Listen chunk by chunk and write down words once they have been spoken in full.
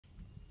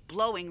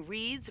Blowing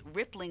reeds,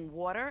 rippling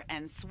water,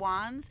 and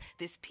swans,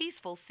 this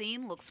peaceful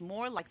scene looks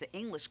more like the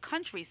English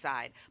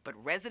countryside, but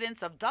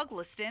residents of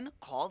Douglaston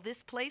call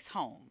this place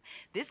home.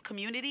 This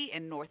community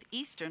in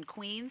northeastern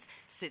Queens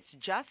sits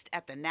just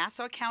at the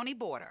Nassau County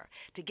border.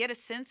 To get a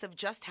sense of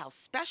just how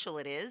special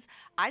it is,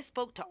 I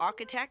spoke to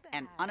architect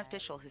and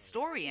unofficial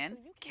historian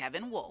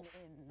Kevin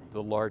Wolfe.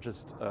 The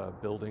largest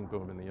building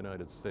boom in the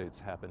United States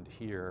happened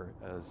here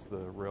as the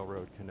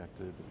railroad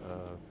connected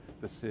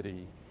the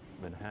city,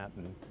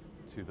 Manhattan,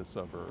 to the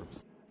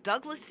suburbs.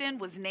 Douglaston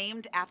was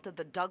named after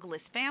the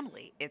Douglas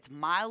family. Its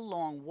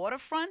mile-long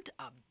waterfront,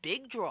 a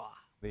big draw.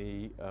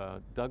 The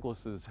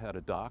Douglases had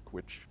a dock,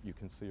 which you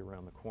can see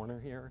around the corner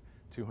here,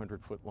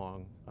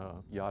 200-foot-long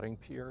yachting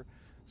pier.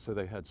 So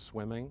they had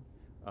swimming,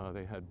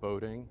 they had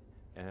boating,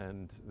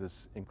 and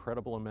this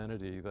incredible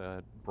amenity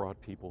that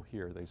brought people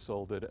here. They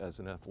sold it as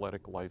an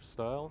athletic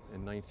lifestyle.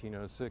 In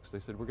 1906, they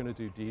said, we're going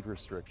to do deed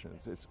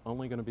restrictions. It's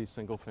only going to be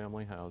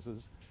single-family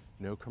houses,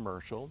 no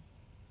commercial,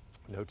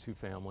 no two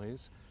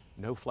families,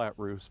 no flat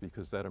roofs,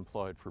 because that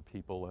implied for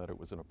people that it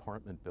was an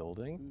apartment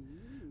building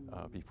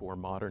before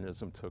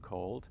modernism took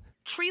hold.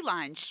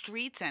 Tree-lined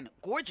streets and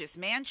gorgeous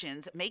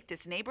mansions make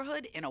this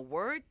neighborhood, in a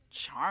word,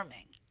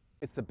 charming.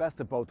 It's the best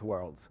of both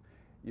worlds.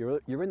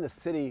 You're in the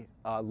city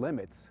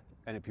limits,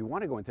 and if you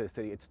want to go into the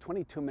city, it's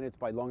 22 minutes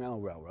by Long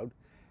Island Railroad.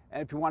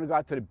 And if you want to go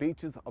out to the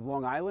beaches of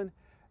Long Island,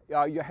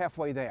 you're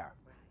halfway there.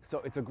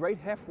 So it's a great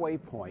halfway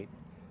point,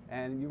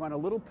 and you're on a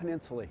little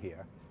peninsula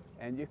here.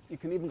 And you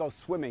can even go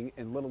swimming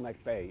in Little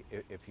Neck Bay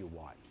if you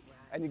want.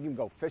 And you can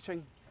go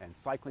fishing and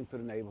cycling through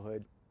the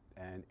neighborhood,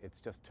 and it's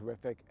just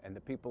terrific. And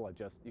the people are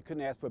just, you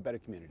couldn't ask for a better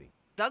community.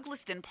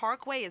 Douglaston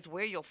Parkway is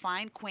where you'll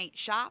find quaint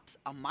shops.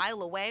 A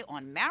mile away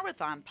on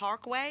Marathon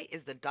Parkway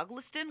is the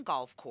Douglaston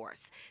Golf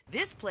Course.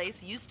 This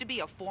place used to be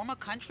a former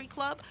country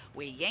club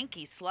where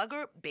Yankee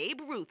slugger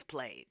Babe Ruth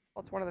played.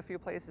 Well, it's one of the few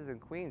places in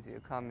Queens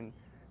you come and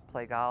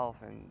play golf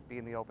and be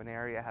in the open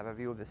area, have a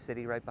view of the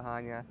city right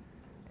behind you,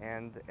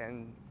 and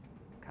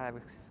kind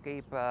of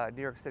escape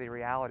New York City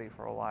reality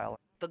for a while.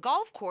 The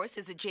golf course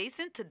is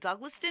adjacent to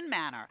Douglaston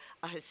Manor,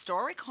 a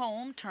historic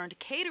home turned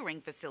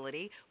catering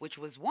facility, which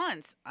was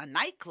once a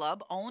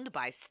nightclub owned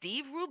by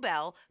Steve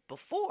Rubell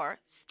before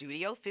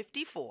Studio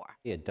 54.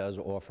 It does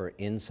offer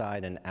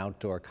inside and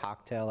outdoor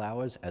cocktail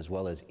hours, as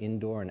well as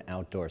indoor and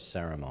outdoor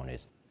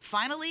ceremonies.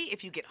 Finally,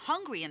 if you get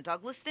hungry in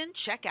Douglaston,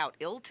 check out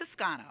Il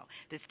Toscano.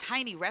 This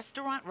tiny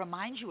restaurant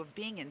reminds you of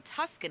being in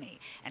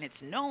Tuscany, and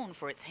it's known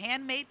for its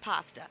handmade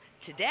pasta.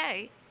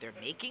 Today, they're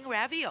making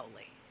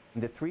ravioli.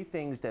 The three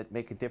things that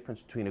make a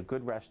difference between a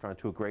good restaurant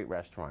to a great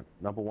restaurant.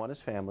 Number one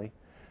is family.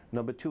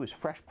 Number two is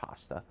fresh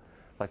pasta,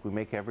 like we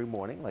make every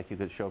morning, like you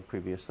could show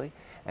previously,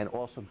 and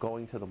also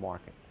going to the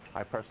market.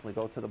 I personally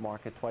go to the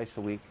market twice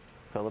a week,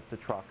 fill up the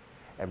truck,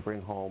 and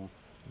bring home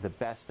the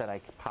best that I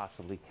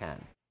possibly can.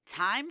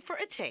 Time for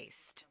a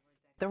taste.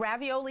 The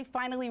ravioli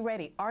finally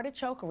ready.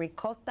 Artichoke,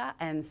 ricotta,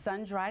 and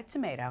sun-dried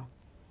tomato.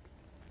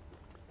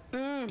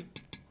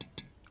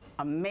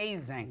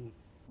 Amazing.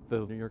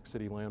 The New York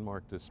City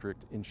Landmark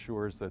District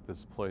ensures that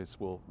this place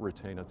will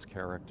retain its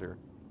character.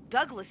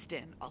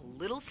 Douglaston, a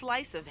little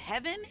slice of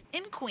heaven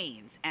in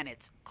Queens, and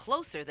it's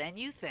closer than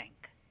you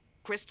think.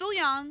 Crystal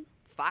Young,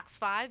 Fox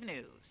 5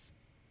 News.